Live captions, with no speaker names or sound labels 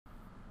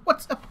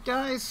What's up,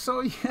 guys?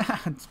 So, yeah,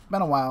 it's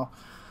been a while.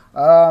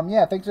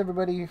 Yeah, thanks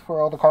everybody for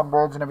all the kind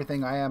words and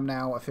everything. I am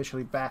now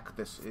officially back.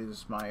 This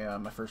is my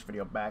my first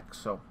video back.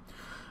 So,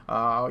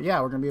 yeah,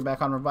 we're going to be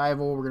back on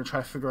Revival. We're going to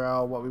try to figure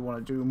out what we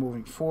want to do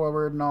moving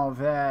forward and all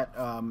that.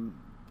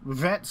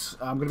 Events,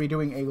 I'm going to be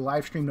doing a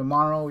live stream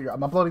tomorrow.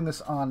 I'm uploading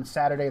this on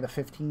Saturday the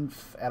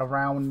 15th at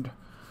around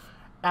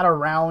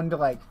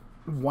like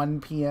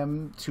 1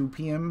 p.m., 2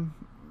 p.m.,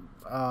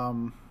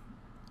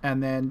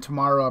 and then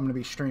tomorrow I'm going to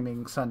be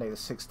streaming Sunday the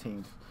 16th.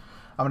 I'm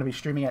going to be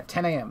streaming at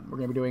 10 a.m. We're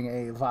going to be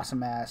doing a Vasa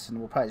Mass, and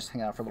we'll probably just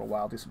hang out for a little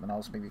while, do something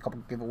else, maybe a couple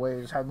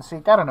giveaways, hide and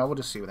seek. I don't know. We'll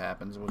just see what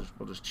happens. We'll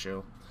just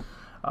chill,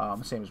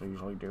 same as we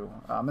usually do.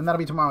 And that'll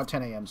be tomorrow at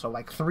 10 a.m. So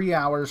like 3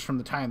 hours from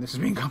the time this is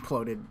being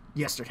uploaded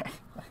yesterday,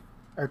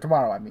 or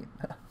tomorrow, I mean.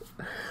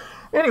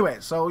 Anyway,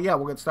 so yeah,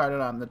 we'll get started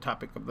on the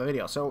topic of the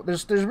video. So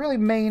there's really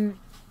main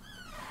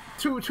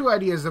two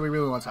ideas that we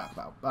really want to talk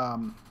about.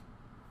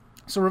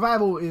 So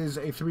Revival is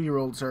a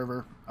 3-year-old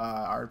server.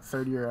 Our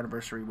 3rd-year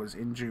anniversary was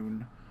in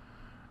June.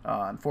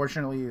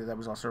 Unfortunately, that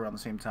was also around the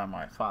same time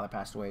my father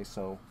passed away,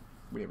 so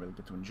we didn't really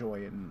get to enjoy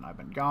it, and I've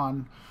been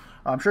gone.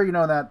 I'm sure you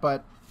know that,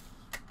 but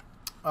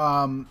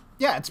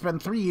yeah, it's been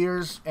 3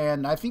 years,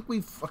 and I think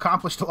we've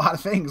accomplished a lot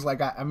of things.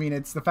 Like, I mean,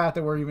 it's the fact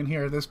that we're even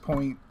here at this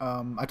point.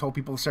 I told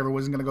people the server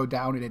wasn't going to go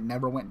down, and it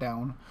never went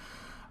down.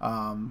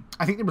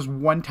 I think there was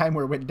one time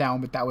where it went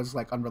down, but that was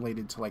like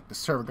unrelated to like the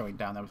server going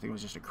down. That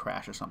was just a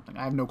crash or something.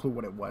 I have no clue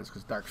what it was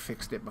because Dark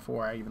fixed it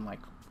before I even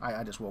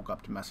I just woke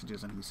up to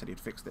messages and he said he'd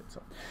fixed it.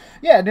 So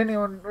yeah, it didn't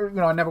even,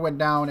 it never went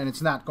down, and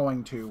it's not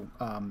going to.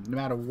 No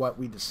matter what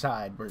we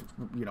decide,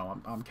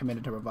 I'm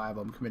committed to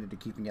Revival. I'm committed to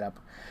keeping it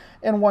up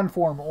in one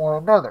form or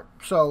another.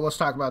 So let's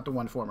talk about the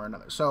one form or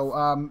another.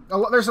 So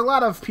there's a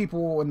lot of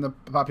people in the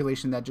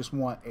population that just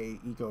want a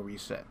eco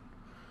reset.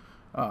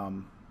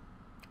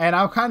 And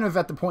I'm kind of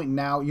at the point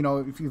now,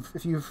 if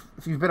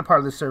you've been a part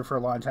of this server for a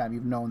long time,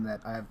 you've known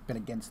that I've been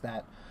against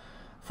that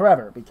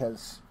forever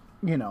because,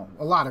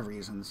 a lot of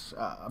reasons.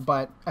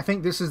 But I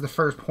think this is the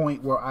first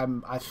point where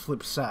I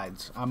flip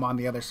sides. I'm on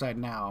the other side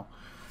now,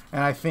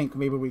 and I think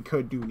maybe we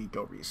could do an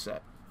eco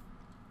reset.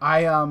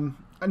 Now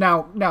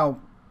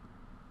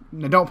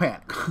don't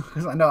panic,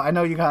 because I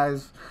know you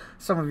guys,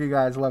 some of you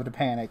guys love to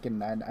panic,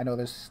 and I know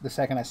this. The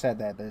second I said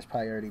that, there's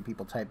probably already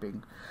people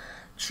typing.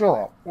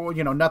 Sure. Well,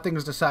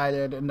 nothing's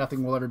decided, and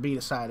nothing will ever be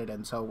decided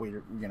until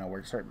we're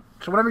certain.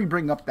 So whenever you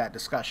bring up that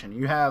discussion,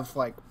 you have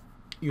like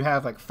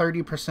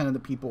 30% of the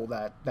people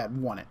that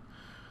want it.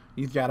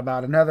 You've got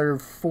about another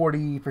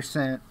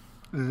 40%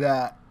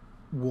 that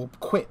will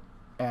quit,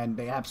 and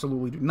they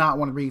absolutely do not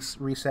want to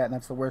reset, and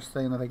that's the worst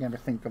thing that they can ever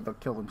think of. They'll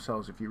kill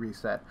themselves if you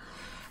reset.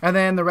 And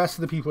then the rest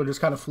of the people are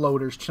just kind of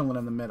floaters chilling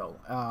in the middle.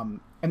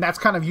 And that's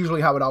kind of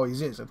usually how it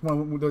always is. It's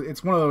one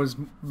of those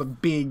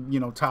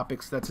big,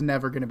 topics that's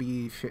never going to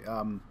be,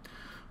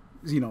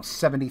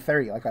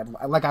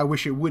 70-30 like I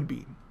wish it would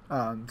be.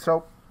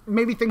 So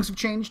maybe things have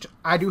changed.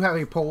 I do have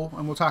a poll,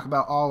 and we'll talk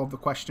about all of the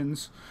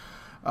questions.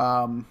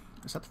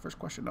 Is that the first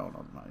question? No,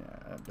 not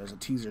yet. There's a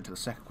teaser to the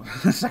second one.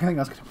 The second thing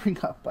I was going to bring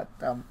up, but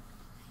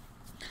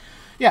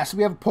yeah, so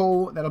we have a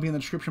poll that'll be in the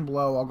description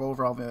below. I'll go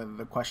over all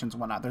the questions and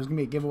whatnot. There's going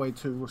to be a giveaway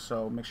too,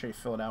 so make sure you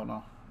fill it out, and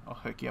I'll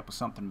hook you up with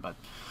something. But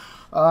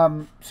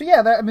so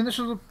yeah, this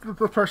is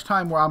the first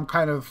time where I'm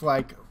kind of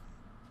like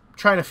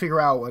trying to figure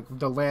out like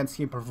the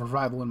landscape of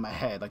Revival in my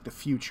head, like the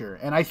future.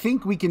 And I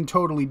think we can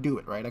totally do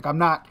it, right? Like, I'm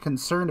not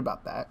concerned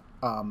about that.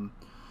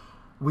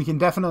 We can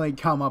definitely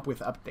come up with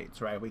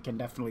updates, right? We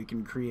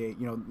can create,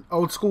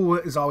 old school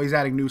is always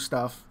adding new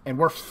stuff, and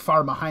we're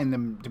far behind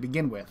them to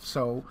begin with.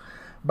 So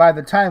by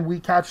the time we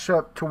catch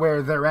up to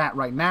where they're at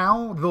right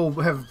now, they'll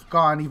have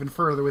gone even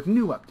further with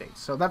new updates.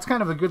 So that's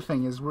kind of a good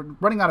thing, is we're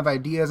running out of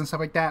ideas and stuff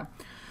like that.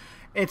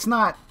 It's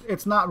not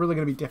really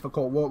going to be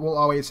difficult. We'll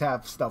always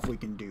have stuff we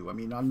can do. I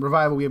mean, on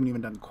Revival, we haven't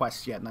even done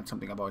quests yet, and that's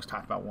something I've always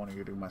talked about wanting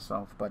to do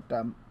myself. But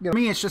for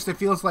me, it's just, it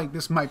feels like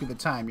this might be the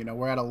time.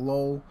 We're at a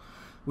lull.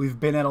 We've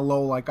been at a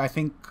lull. Like, I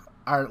think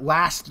our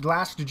last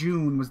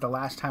June was the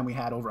last time we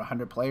had over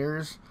 100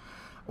 players.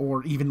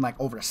 Or even like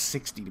over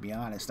 60, to be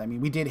honest. I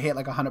mean, we did hit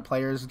like 100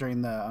 players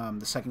during the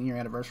 2nd year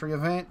anniversary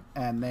event,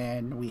 and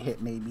then we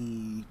hit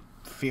maybe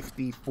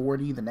 50,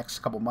 40 the next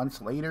couple months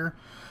later.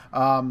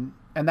 And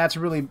that's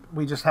really,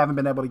 we just haven't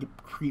been able to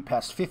creep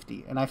past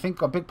 50. And I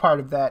think a big part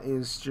of that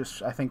is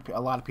just, I think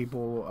a lot of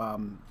people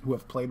who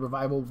have played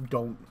Revival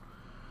don't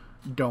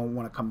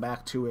want to come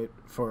back to it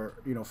for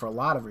a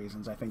lot of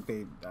reasons. I think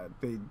they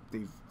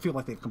feel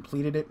like they've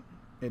completed it.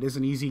 It is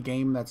an easy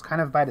game. That's kind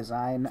of by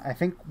design. I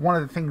think one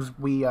of the things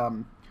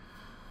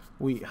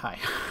hi.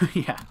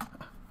 Yeah.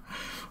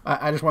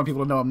 I just want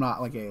people to know I'm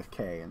not like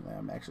AFK and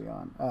I'm actually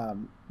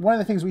on. One of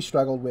the things we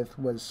struggled with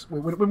was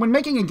when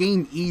making a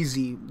game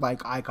easy like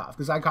ICOV,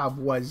 because ICOV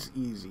was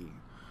easy.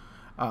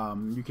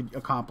 You could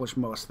accomplish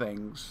most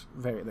things.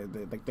 Like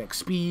the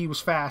XP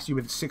was fast. You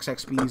had 6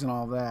 XPs and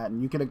all that,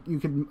 and you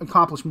could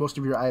accomplish most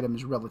of your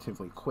items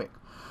relatively quick.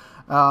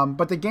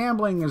 But the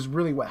gambling is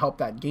really what helped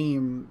that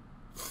game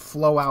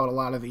flow out a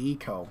lot of the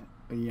eco.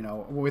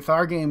 With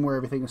our game where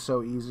everything is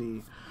so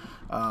easy,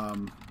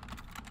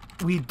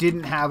 we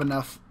didn't have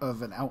enough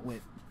of an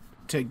outlet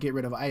to get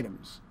rid of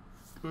items.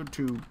 Good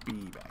to be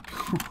back.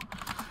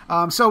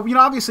 So, you know,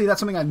 obviously that's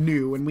something I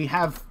knew, and we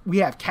have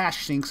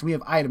cache sinks, we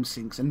have item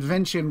sinks.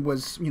 Invention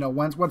was, you know,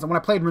 once when I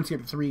played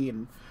RuneScape 3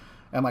 and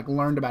like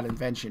learned about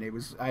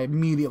invention, I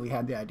immediately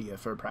had the idea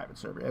for a private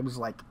server. It was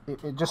like,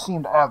 it just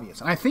seemed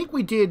obvious. And I think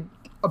we did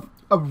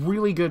a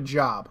really good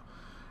job.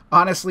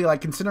 Honestly,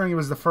 like, considering it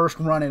was the first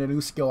run at a new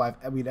skill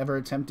we'd ever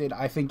attempted,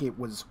 I think it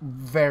was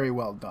very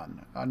well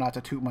done. Not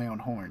to toot my own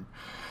horn.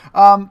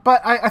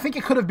 But I think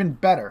it could have been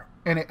better.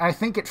 And I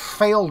think it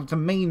failed the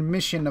main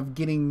mission of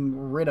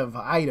getting rid of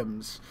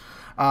items.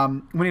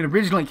 When it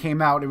originally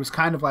came out, it was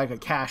kind of like a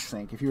cache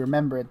sink. If you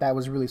remember it, that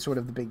was really sort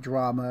of the big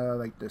drama.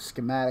 Like, the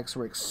schematics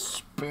were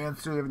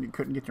expensive, and you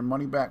couldn't get your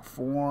money back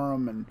for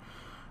them. And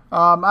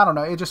I don't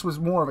know, it just was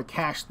more of a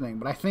cash thing.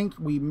 But I think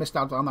we missed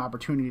out on the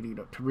opportunity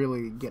to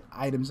really get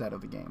items out of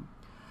the game.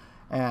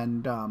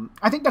 And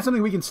I think that's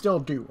something we can still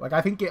do. Like,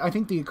 I think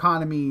the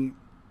economy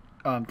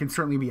can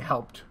certainly be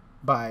helped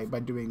by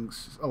doing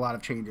a lot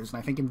of changes. And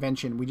I think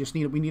invention, we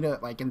need to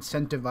like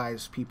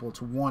incentivize people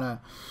to want to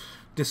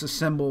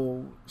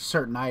disassemble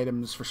certain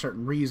items for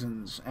certain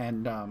reasons.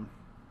 And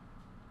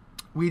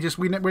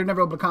we're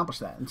never able to accomplish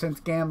that. And since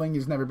gambling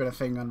has never been a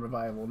thing on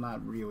Revival,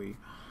 not really.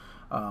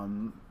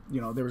 You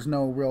know, there was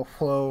no real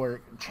flow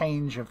or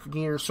change of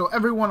gear, so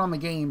everyone on the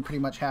game pretty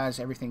much has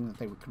everything that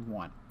they could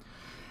want.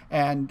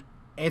 And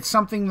it's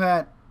something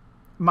that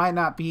might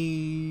not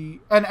be,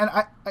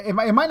 it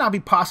might not be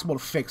possible to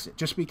fix it,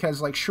 just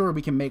because, like, sure,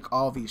 we can make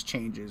all these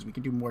changes, we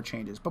can do more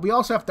changes, but we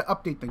also have to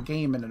update the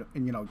game and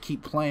you know,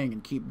 keep playing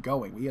and keep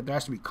going. There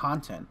has to be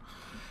content,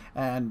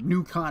 and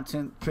new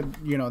content could,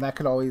 you know, that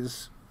could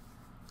always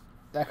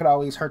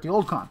hurt the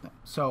old content.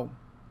 So,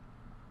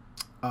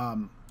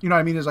 you know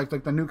what I mean? Is like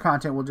the new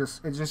content will there's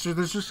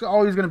just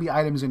always going to be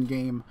items in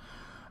game,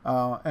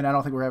 and I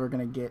don't think we're ever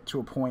going to get to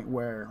a point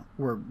where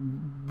we're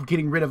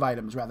getting rid of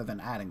items rather than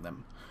adding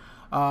them.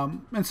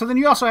 And so then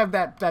you also have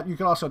that you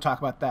could also talk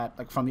about that,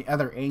 like, from the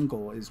other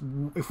angle, is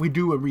if we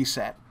do a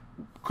reset,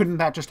 couldn't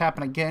that just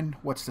happen again?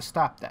 What's to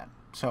stop that?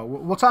 So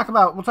we'll talk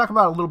about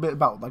a little bit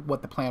about, like,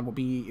 what the plan will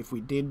be if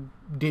we did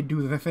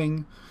do the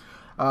thing.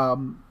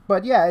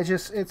 But yeah, I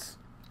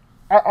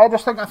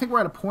think we're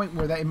at a point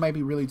where that it might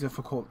be really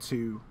difficult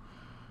to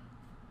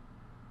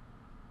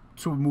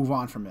move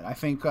on from it. I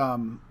think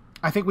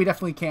we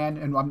definitely can,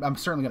 and I'm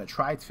certainly going to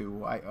try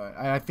to.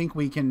 I think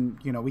we can,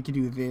 you know, we can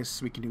do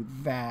this, we can do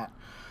that,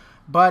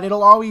 but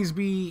it'll always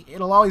be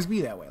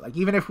that way. Like,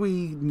 even if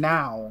we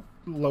now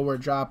lower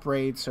drop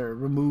rates or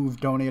remove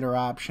donator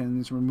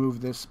options,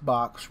 remove this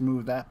box,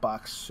 remove that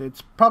box,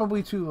 it's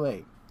probably too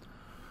late.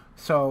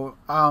 So,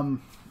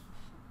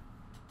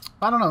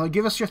 I don't know.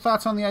 Give us your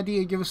thoughts on the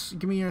idea.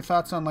 Give me your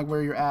thoughts on, like,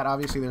 where you're at.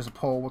 Obviously, there's a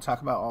poll. We'll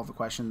talk about all the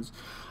questions.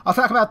 I'll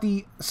talk about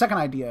the second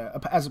idea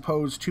as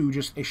opposed to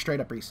just a straight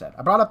up reset.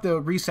 I brought up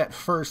the reset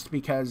first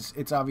because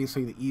it's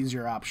obviously the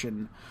easier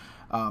option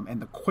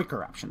and the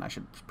quicker option. I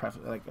should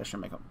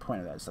make a point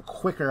of that. It's the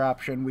quicker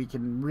option. We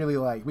can really,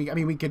 like,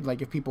 we could,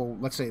 like, if people,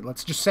 let's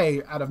just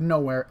say out of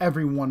nowhere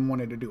everyone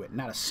wanted to do it,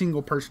 not a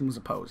single person was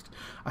opposed.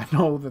 I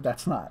know that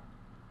that's not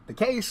the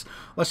case.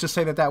 Let's just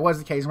say that was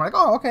the case. We're like,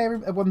 oh, okay,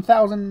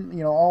 1,000,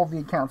 you know, all of the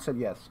accounts said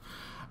yes.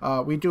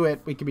 We do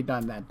it. We could be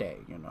done that day.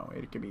 You know,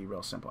 it could be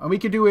real simple, and we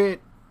could do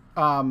it.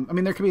 I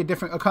mean, there could be a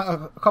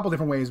couple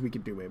different ways we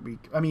could do it.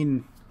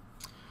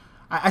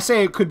 I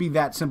say it could be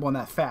that simple and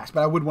that fast,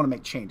 but I would want to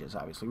make changes.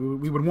 Obviously,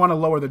 we would want to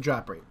lower the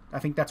drop rate. I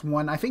think that's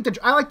one. I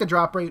like the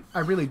drop rate. I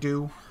really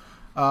do.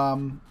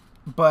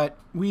 But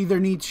we either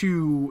need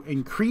to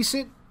increase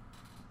it,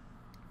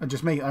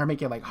 just make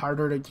it like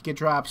harder to get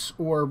drops,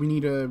 or we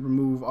need to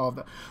remove all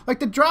the, like,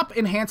 the drop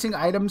enhancing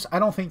items. I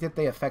don't think that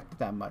they affect it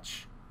that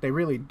much. They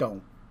really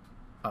don't.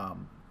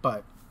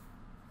 But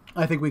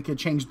I think we could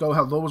change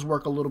how those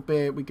work a little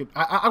bit. We could.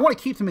 I want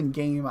to keep them in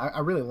game. I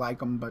really like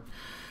them, but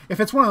if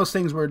it's one of those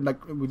things where,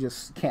 like, we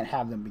just can't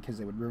have them because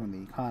they would ruin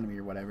the economy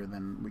or whatever,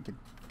 then we could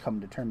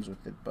come to terms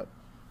with it. But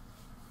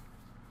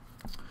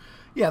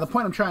yeah, the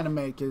point I'm trying to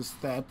make is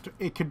that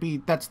it could be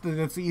that's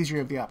the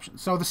easier of the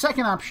options. So the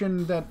second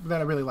option that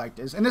I really liked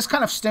is, and this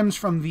kind of stems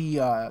from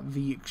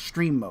the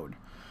extreme mode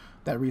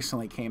that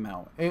recently came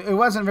out. It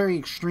wasn't very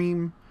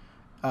extreme.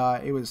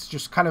 It was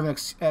just kind of at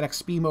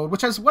XP mode,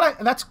 which is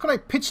that's what I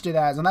pitched it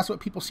as, and that's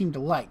what people seemed to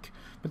like.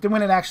 But then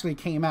when it actually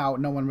came out,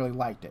 no one really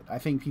liked it. I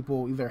think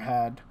people either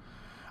had,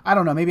 I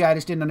don't know, maybe I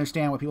just didn't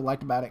understand what people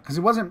liked about it, because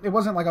it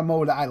wasn't like a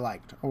mode I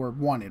liked or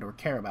wanted or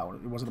care about.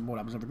 It wasn't a mode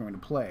I was ever going to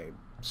play.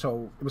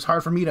 So it was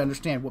hard for me to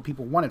understand what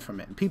people wanted from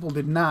it. And people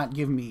did not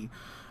give me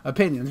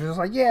opinions. They're just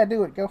like, yeah,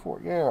 do it, go for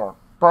it, yeah.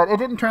 But it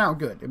didn't turn out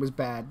good. It was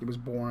bad. It was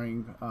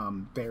boring,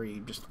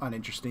 very just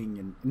uninteresting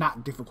and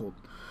not difficult.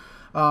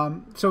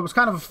 So it was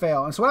kind of a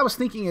fail. And so what I was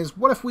thinking is,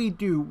 what if we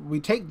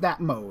take that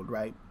mode,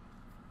 right?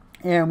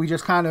 And we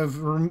just kind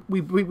of,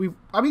 we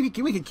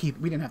could keep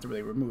it. We didn't have to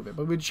really remove it,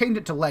 but we'd change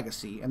it to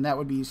Legacy, and that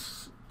would be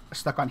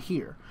stuck on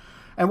here.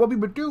 And what we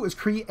would do is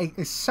create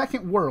a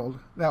second world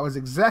that was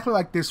exactly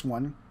like this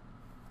one,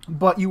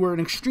 but you were in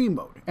extreme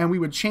mode, and we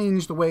would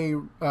change the way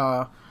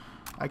I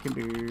can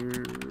do.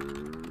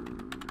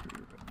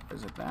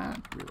 Is it that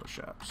reload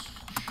shops?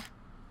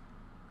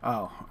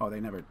 Oh, they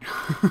never.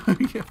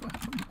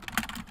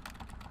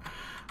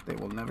 They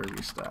will never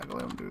restock.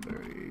 Let them do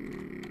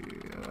 30.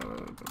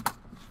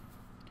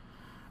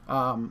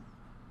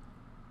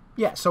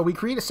 Yeah, so we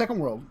create a second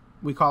world.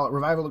 We call it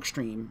Revival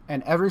Extreme,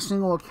 and every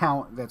single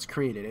account that's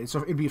created,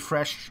 it'd be a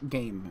fresh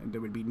game. There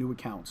would be new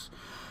accounts,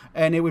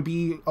 and it would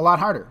be a lot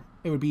harder.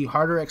 It would be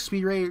harder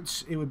XP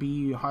rates. It would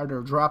be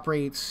harder drop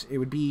rates. It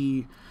would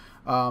be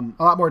a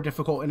lot more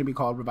difficult, and it'd be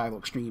called Revival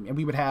Extreme. And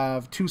we would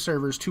have 2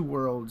 servers, 2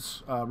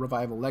 worlds,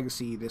 Revival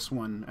Legacy, this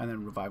one, and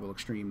then Revival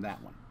Extreme, that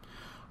one.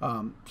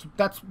 So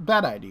that's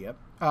that idea.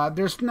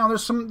 There's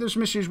some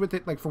issues with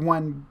it. Like, for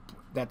one,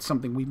 that's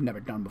something we've never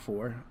done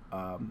before.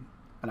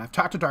 And I've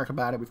talked to Dark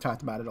about it. We've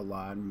talked about it a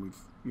lot, and we've,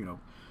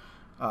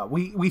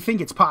 we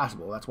think it's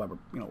possible. That's why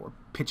we're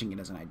pitching it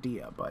as an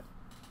idea. But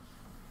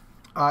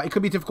it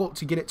could be difficult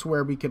to get it to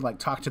where we could, like,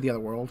 talk to the other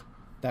world.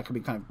 That could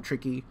be kind of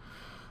tricky.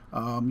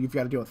 You've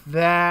got to deal with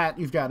that.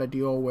 You've got to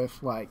deal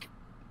with I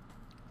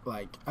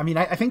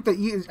think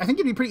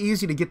it'd be pretty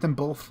easy to get them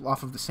both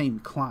off of the same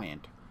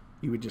client.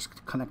 You would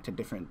just connect to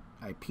different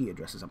IP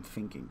addresses, I'm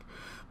thinking.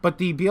 But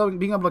being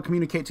able to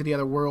communicate to the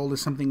other world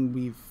is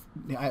something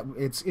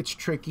it's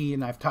tricky,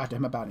 and I've talked to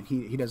him about it.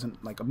 He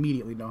doesn't, like,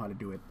 immediately know how to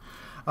do it.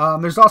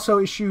 There's also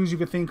issues you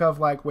could think of,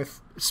 like,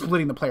 with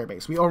splitting the player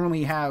base. We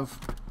only have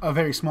a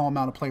very small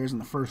amount of players in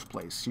the first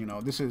place.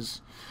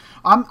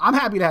 I'm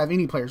happy to have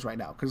any players right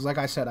now, because, like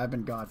I said, I've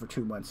been gone for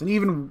 2 months, and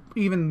even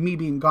me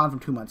being gone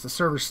for 2 months, the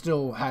server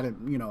still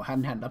hadn't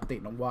had an update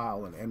in a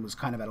while, and was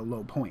kind of at a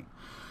low point.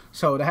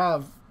 So to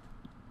have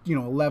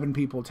 11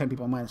 people, 10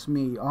 people minus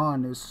me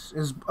on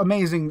is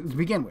amazing to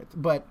begin with.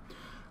 But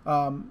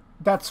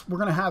we're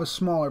going to have a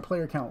smaller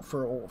player count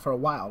for a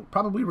while,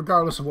 probably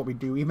regardless of what we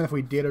do. Even if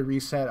we did a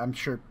reset, I'm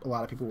sure a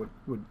lot of people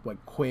would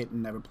like quit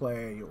and never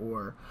play,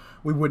 or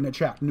we wouldn't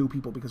attract new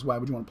people, because why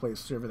would you want to play a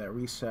server that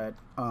reset?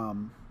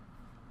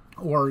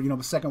 Or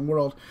the second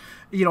world,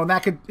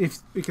 that could, if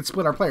we could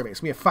split our player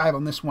base. We have 5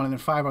 on this one and then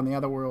 5 on the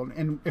other world,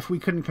 and if we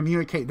couldn't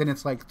communicate, then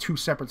it's like 2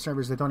 separate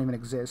servers that don't even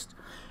exist.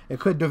 It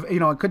could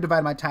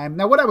divide my time.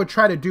 Now, what I would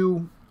try to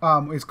do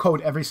is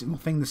code every single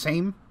thing the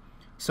same,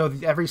 so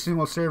every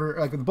single server,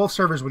 like, both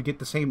servers would get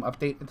the same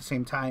update at the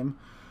same time,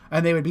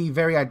 and they would be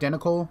very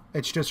identical.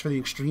 It's just for the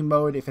extreme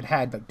mode, if it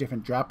had, like,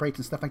 different drop rates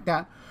and stuff like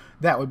that,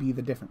 that would be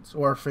the difference.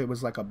 Or if it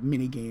was like a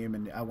mini game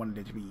and I wanted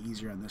it to be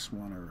easier on this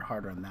one or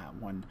harder on that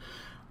one.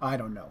 I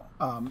don't know.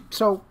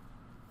 So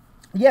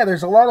yeah,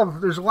 there's a lot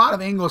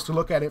of angles to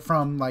look at it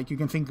from. Like, you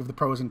can think of the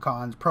pros and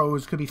cons.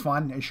 Pros could be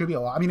fun. It should be a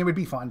lot. I mean, it would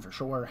be fun for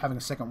sure, having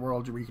a second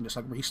world where you can just,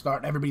 like, restart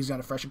and everybody's got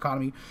a fresh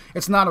economy.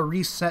 It's not a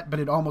reset, but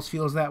it almost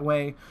feels that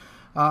way.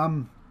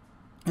 And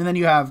then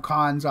you have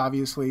cons,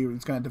 obviously.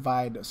 It's going to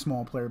divide a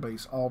small player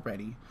base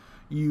already.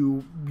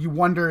 You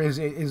wonder, is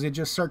it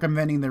just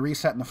circumventing the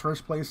reset in the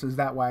first place? Is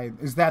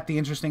that the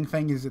interesting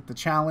thing? Is it the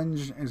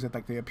challenge? Is it,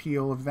 like, the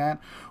appeal of that?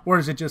 Or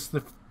is it just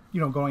the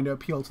going to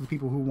appeal to the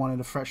people who wanted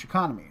a fresh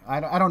economy?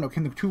 I don't know.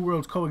 Can the 2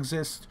 worlds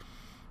coexist?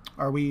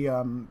 Are we,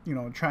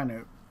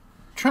 trying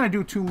to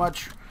do too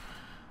much?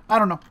 I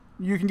don't know.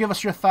 You can give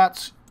us your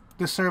thoughts.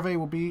 This survey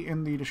will be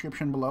in the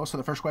description below. So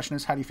the first question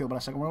is, how do you feel about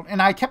a second world? And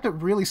I kept it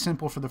really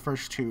simple for the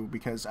first 2,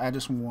 because I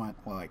just want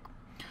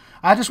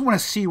to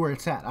see where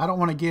it's at. I don't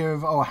want to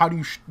give, how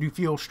do you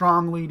feel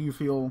strongly? Do you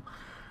feel,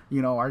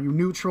 are you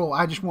neutral?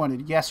 I just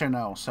wanted yes or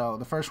no. So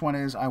the first one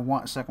is, I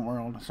want a second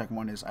world. The second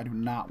one is, I do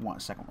not want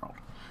a second world.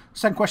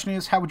 Second question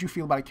is, how would you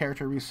feel about a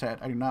character reset?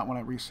 I do not want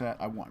a reset.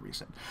 I want a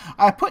reset.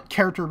 I put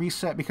character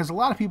reset because a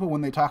lot of people, when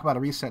they talk about a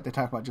reset, they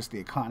talk about just the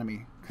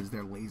economy, because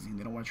they're lazy and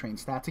they don't want to train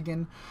stats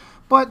again.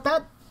 But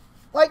that,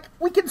 like,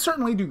 we can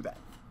certainly do that.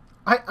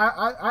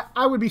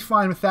 I would be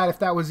fine with that if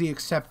that was the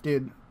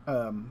accepted.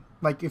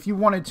 Like, if you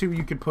wanted to,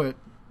 you could put,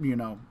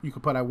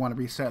 I want to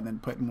reset, and then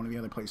put in one of the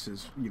other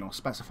places,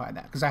 specify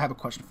that, because I have a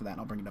question for that, and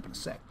I'll bring it up in a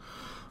sec.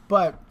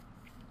 But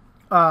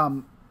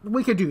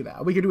we could do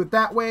that. We could do it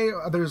that way.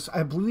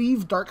 I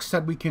believe Dark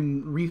said we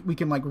can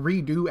like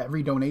redo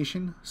every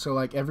donation. So,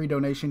 like, every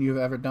donation you've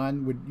ever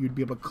done, you'd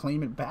be able to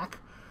claim it back.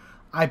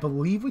 I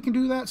believe we can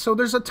do that. So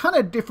there's a ton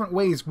of different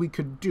ways we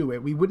could do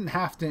it. We wouldn't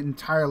have to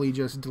entirely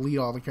just delete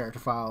all the character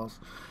files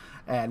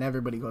and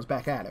everybody goes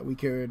back at it. We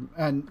could,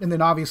 and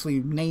then obviously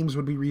names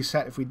would be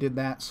reset if we did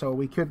that. So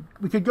we could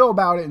go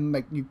about it, and,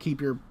 like, you keep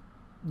your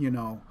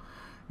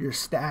your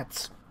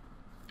stats.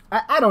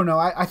 I don't know.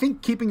 I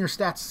think keeping your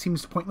stats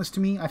seems pointless to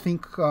me. I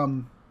think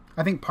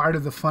part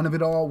of the fun of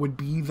it all would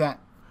be that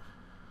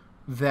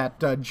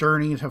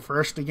journey to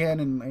first again,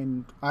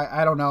 and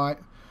I don't know.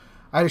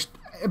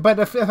 But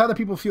if other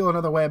people feel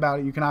another way about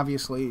it, you can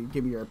obviously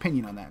give me your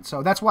opinion on that.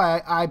 So that's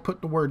why I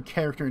put the word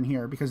character in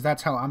here, because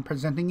that's how I'm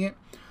presenting it.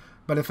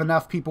 But if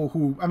enough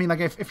people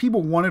if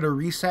people wanted a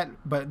reset,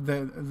 but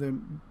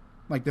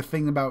the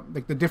thing about,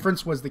 like, the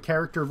difference was the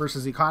character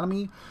versus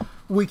economy,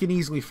 we can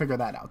easily figure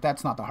that out.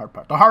 That's not the hard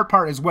part. The hard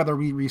part is whether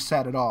we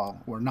reset at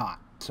all or not.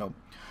 So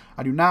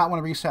I do not want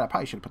to reset. I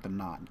probably should have put the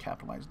not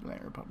capitalized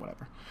there, but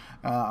whatever.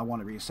 I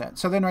want to reset.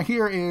 So then right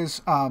here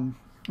is,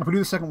 if we do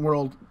the second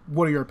world,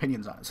 what are your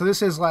opinions on it? So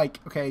this is like,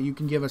 okay, you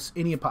can give us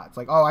any opinions.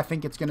 Like, oh, I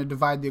think it's going to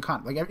divide the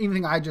economy. Like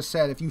everything I just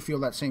said, if you feel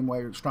that same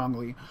way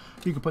strongly,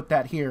 you can put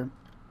that here.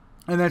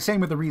 And then same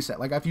with the reset.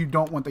 Like if you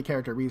don't want the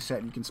character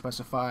reset, you can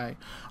specify,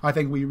 I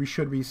think we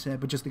should reset,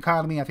 but just the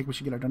economy, I think we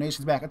should get our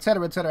donations back,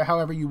 etc., etc.,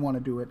 however you want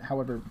to do it,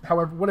 however,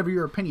 whatever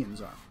your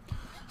opinions are.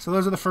 So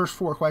those are the first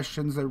 4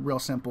 questions. They're real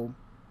simple.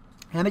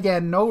 And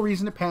again, no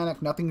reason to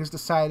panic. Nothing is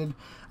decided,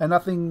 and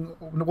nothing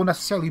will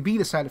necessarily be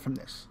decided from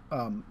this.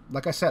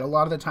 Like I said, a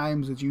lot of the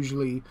times it's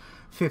usually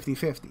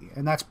 50-50,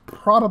 and that's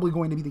probably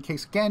going to be the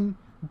case again,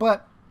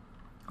 but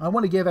I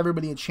want to give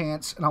everybody a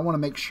chance, and I want to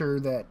make sure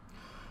that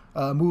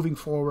moving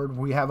forward,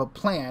 we have a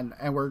plan,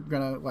 and we're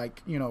gonna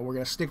we're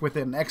gonna stick with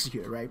it and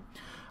execute it, right?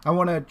 I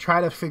want to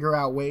try to figure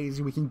out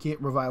ways we can get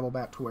Revival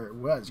back to where it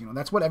was.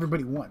 That's what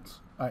everybody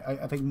wants.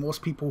 I think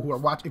most people who are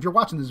watching, if you're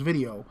watching this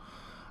video,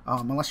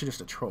 unless you're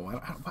just a troll,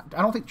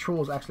 I don't think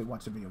trolls actually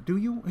watch the video. Do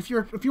you? If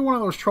you're one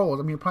of those trolls,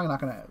 I mean, you're probably not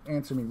gonna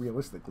answer me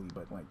realistically,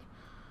 but like,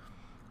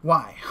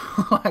 why?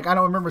 Like, I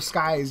don't remember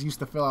Skies used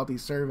to fill out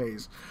these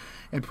surveys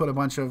and put a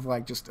bunch of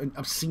like just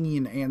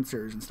obscene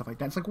answers and stuff like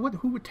that. It's like,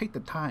 who would take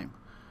the time?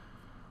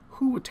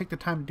 Who would take the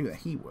time to do that?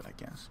 He would, I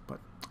guess. But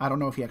I don't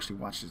know if he actually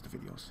watches the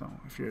videos. So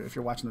if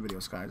you're watching the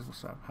videos, guys,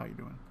 what's up? How you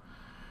doing?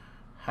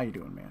 How you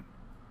doing, man?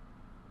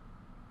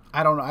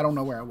 I don't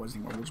know where I was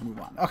anymore. We'll just move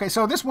on. Okay,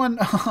 so this one,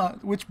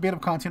 which bit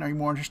of content are you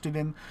more interested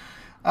in?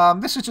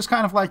 This is just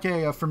kind of like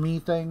a for me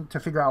thing to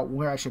figure out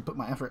where I should put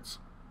my efforts.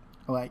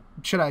 Like,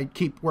 should I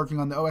keep working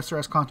on the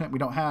OSRS content we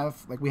don't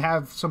have? Like, we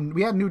have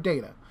new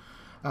data,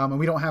 and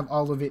we don't have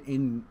all of it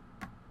in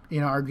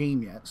our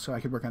game yet, so I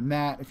could work on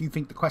that. If you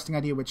think the questing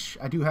idea, which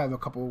I do have a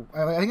couple,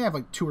 I think I have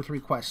like 2 or 3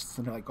 quests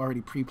that are like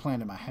already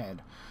pre-planned in my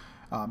head,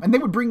 and they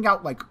would bring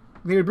out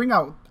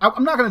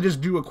I'm not going to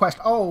just do a quest,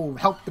 oh,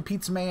 help the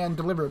pizza man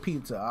deliver a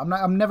pizza.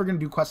 I'm never going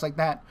to do quests like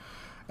that.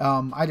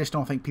 I just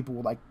don't think people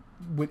will like,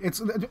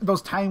 it's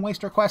those time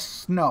waster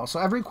quests. No, so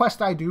every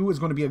quest I do is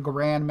going to be a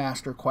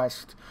Grandmaster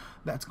quest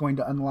that's going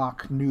to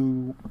unlock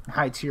new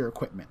high tier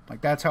equipment.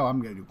 Like, that's how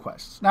I'm going to do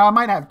quests. Now, I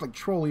might have like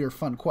trolly or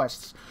fun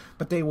quests,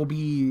 but they will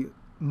be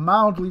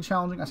mildly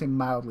challenging. I say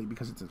mildly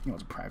because it's a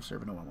private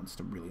server. No one wants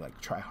to really like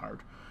try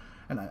hard,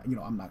 and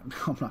I'm not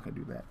going to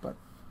do that. But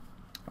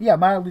yeah,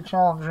 mildly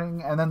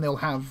challenging, and then they'll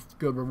have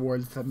good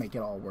rewards to make it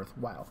all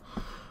worthwhile.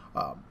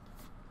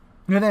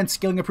 And then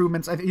skilling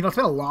improvements. It's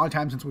been a long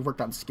time since we've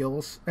worked on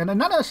skills, and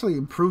not necessarily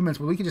improvements,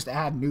 but we can just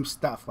add new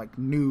stuff, like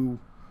new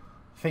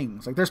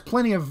things. Like, there's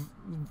plenty of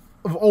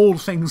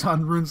old things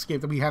on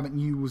RuneScape that we haven't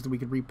used that we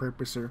could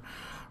repurpose or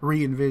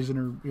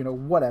re-envision or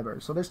whatever.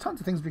 So there's tons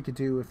of things we could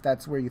do if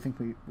that's where you think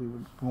we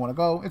want to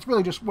go. It's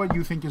really just what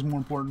you think is more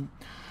important.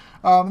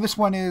 This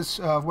one is,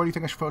 where do you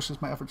think I should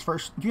focus my efforts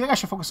first? Do you think I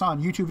should focus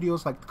on YouTube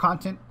videos, like the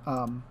content?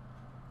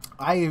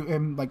 I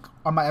am, like,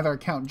 on my other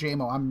account,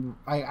 JMO,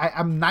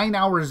 I'm 9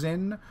 hours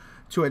in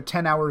to a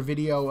 10-hour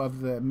video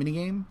of the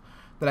minigame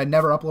that I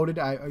never uploaded.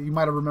 You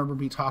might have remembered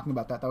me talking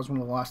about that. That was one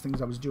of the last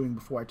things I was doing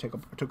before I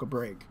took a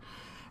break.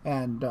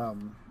 And,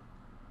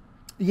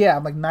 yeah,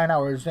 I'm like 9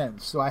 hours in,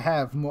 so I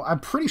have more. I'm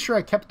pretty sure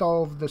I kept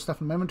all of the stuff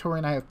in my inventory,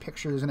 and I have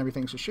pictures and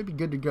everything, so it should be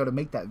good to go to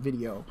make that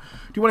video.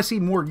 Do you want to see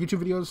more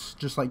YouTube videos,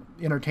 just like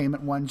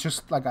entertainment ones,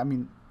 just like, that?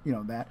 Do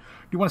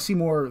you want to see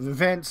more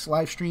events,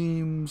 live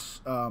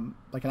streams,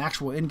 like an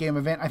actual in-game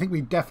event? I think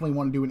we definitely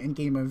want to do an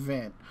in-game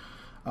event.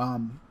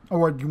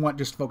 Or do you want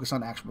just focus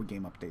on actual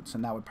game updates?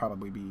 And that would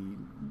probably be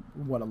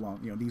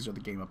these are the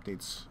game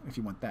updates. If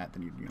you want that,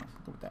 then you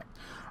go with that.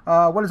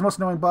 What is the most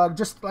annoying bug?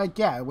 Just like,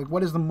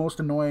 what is the most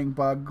annoying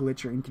bug,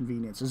 glitch, or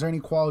inconvenience? Is there any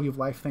quality of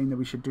life thing that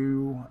we should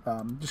do?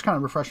 Just kind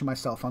of refreshing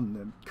myself on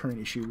the current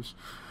issues.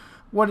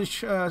 What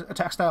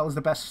attack style is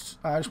the best?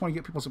 I just want to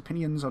get people's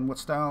opinions on what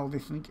style they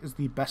think is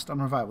the best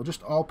on Revival.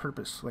 Just all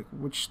purpose. Like,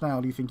 which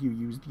style do you think you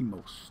use the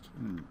most?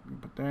 And you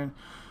put that.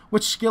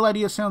 Which skill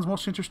idea sounds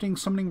most interesting?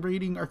 Summoning,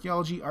 raiding,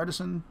 archaeology,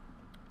 artisan.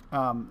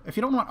 If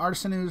you don't know what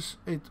artisan is,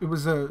 it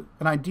was an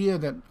idea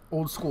that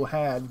Old School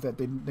had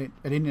that it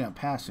ended up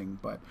passing,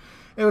 but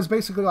it was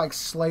basically like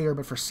Slayer,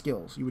 but for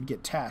skills. You would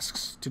get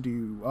tasks to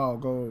do. Oh,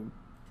 go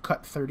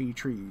cut 30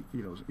 trees.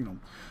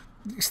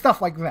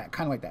 Stuff like that,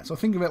 kind of like that. So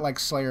think of it like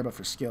Slayer, but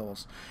for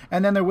skills.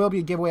 And then there will be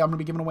a giveaway. I'm going to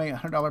be giving away a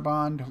 $100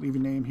 bond. Leave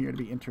your name here to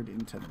be entered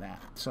into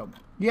that. So,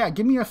 yeah,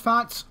 give me your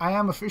thoughts. I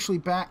am officially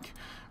back.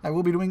 I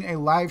will be doing a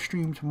live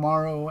stream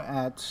tomorrow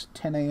at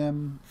 10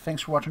 a.m.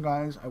 Thanks for watching,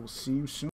 guys. I will see you soon.